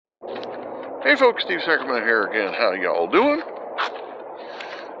Hey folks, Steve Sacramento here again. How y'all doing?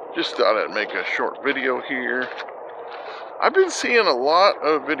 Just thought I'd make a short video here. I've been seeing a lot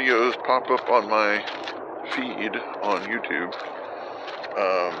of videos pop up on my feed on YouTube.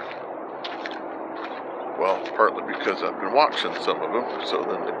 Well, partly because I've been watching some of them, so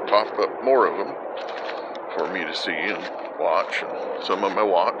then they pop up more of them for me to see and watch. And some of them I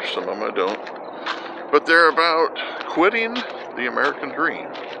watch, some of them I don't. But they're about quitting the American dream.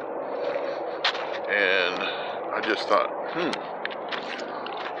 And I just thought,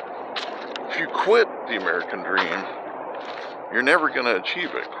 if you quit the American dream, you're never going to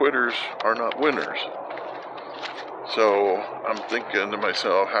achieve it. Quitters are not winners. So I'm thinking to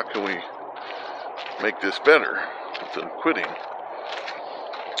myself, how can we make this better than quitting?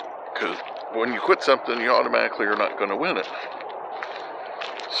 Because when you quit something, you automatically are not going to win it.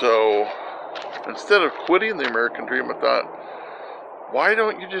 So instead of quitting the American dream, I thought, why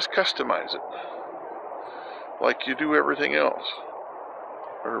don't you just customize it like you do everything else?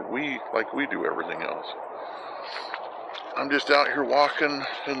 Or like we do everything else. I'm just out here walking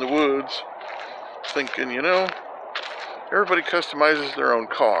in the woods thinking, everybody customizes their own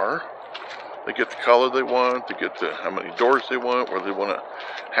car. They get the color they want, they get how many doors they want, whether they want a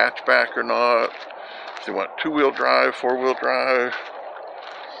hatchback or not, if they want two-wheel drive, four-wheel drive.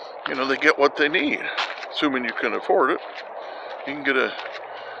 They get what they need, assuming you can afford it. You can get a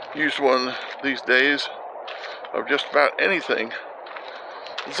used one these days of just about anything.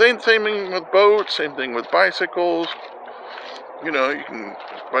 Same thing with boats, same thing with bicycles. You can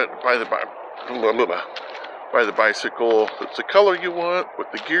buy the bicycle. It's the color you want, with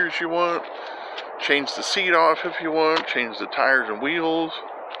the gears you want. Change the seat off if you want. Change the tires and wheels.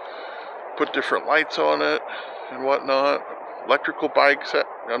 Put different lights on it and whatnot. Electrical bikes.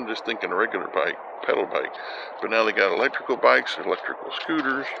 I'm just thinking a regular bike, pedal bike. But now they got electrical bikes, electrical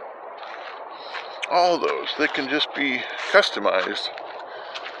scooters. All those. They can just be customized.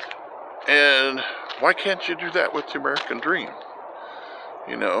 And why can't you do that with the American dream?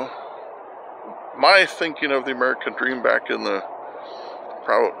 My thinking of the American dream back in the,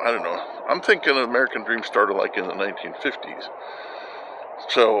 I'm thinking the American dream started like in the 1950s.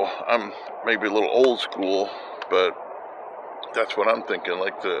 So I'm maybe a little old school, but that's what I'm thinking.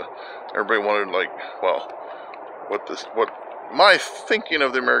 Everybody wanted what my thinking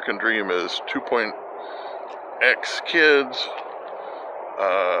of the American dream is 2.x kids,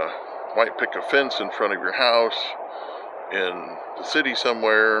 might pick a fence in front of your house in the city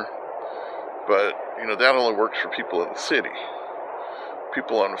somewhere, but that only works for people in the city.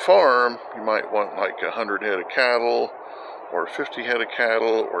 People on a farm, you might want like 100 head of cattle, or 50 head of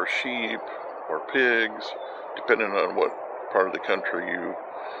cattle, or sheep, or pigs, depending on what part of the country you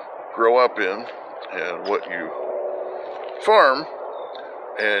grow up in and what you farm.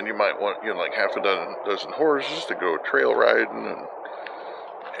 And you might want like half a dozen horses to go trail riding,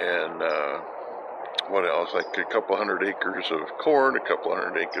 and what else, like a couple hundred acres of corn, a couple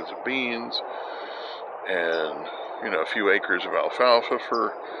hundred acres of beans, and a few acres of alfalfa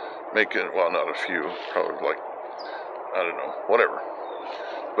for making, well, not a few, probably like, I don't know, whatever.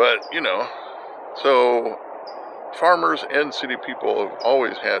 But so farmers and city people have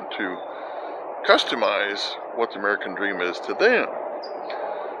always had to customize what the American dream is to them.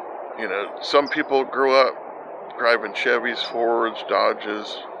 Some people grew up driving Chevys, Fords,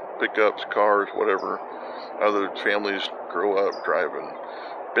 Dodges, pickups, cars, whatever. Other families grow up driving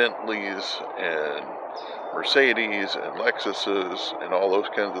Bentleys and Mercedes and Lexuses and all those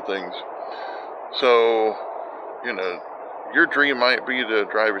kinds of things. So, your dream might be to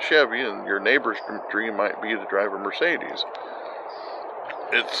drive a Chevy, and your neighbor's dream might be to drive a Mercedes.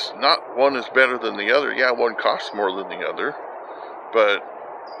 It's not one is better than the other. Yeah, one costs more than the other, but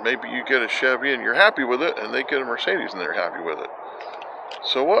maybe you get a Chevy and you're happy with it, and they get a Mercedes and they're happy with it.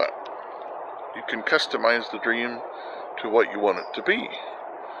 So what? You can customize the dream to what you want it to be.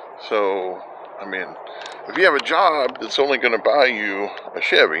 So, if you have a job that's only going to buy you a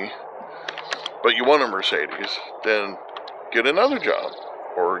Chevy, but you want a Mercedes, then get another job,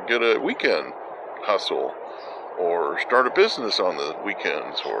 or get a weekend hustle, or start a business on the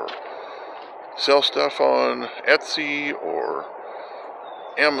weekends, or sell stuff on Etsy or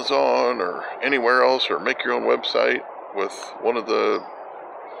Amazon or anywhere else, or make your own website with one of the,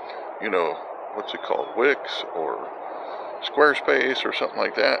 what's it called, Wix or Squarespace or something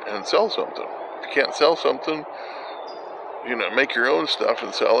like that, and sell something. If you can't sell something, make your own stuff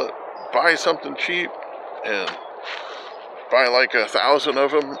and sell it. Buy something cheap and buy like 1,000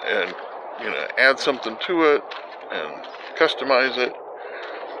 of them, and add something to it and customize it,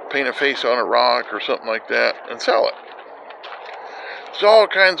 paint a face on a rock or something like that, and sell it. There's all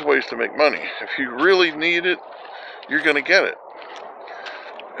kinds of ways to make money. If you really need it, you're going to get it.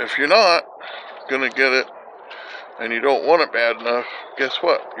 If you're not going to get it and you don't want it bad enough, guess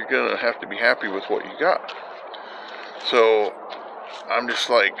what? You're going to have to be happy with what you got. So I'm just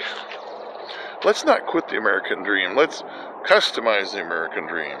like, let's not quit the American dream. Let's customize the American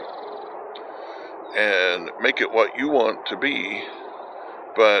dream and make it what you want to be,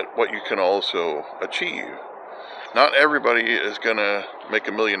 but what you can also achieve. Not everybody is going to make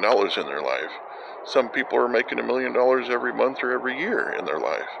 $1 million in their life. Some people are making $1 million every month or every year in their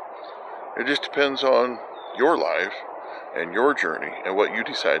life. It just depends on your life and your journey and what you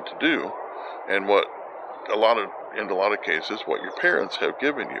decide to do, and what in a lot of cases, what your parents have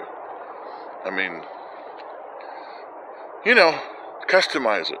given you. I mean, you know,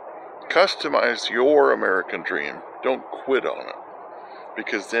 customize it. Customize your American dream. Don't quit on it,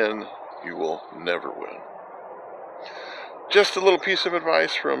 because then you will never win. Just a little piece of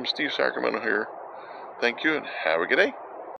advice from Steve Sacramento here. Thank you and have a good day.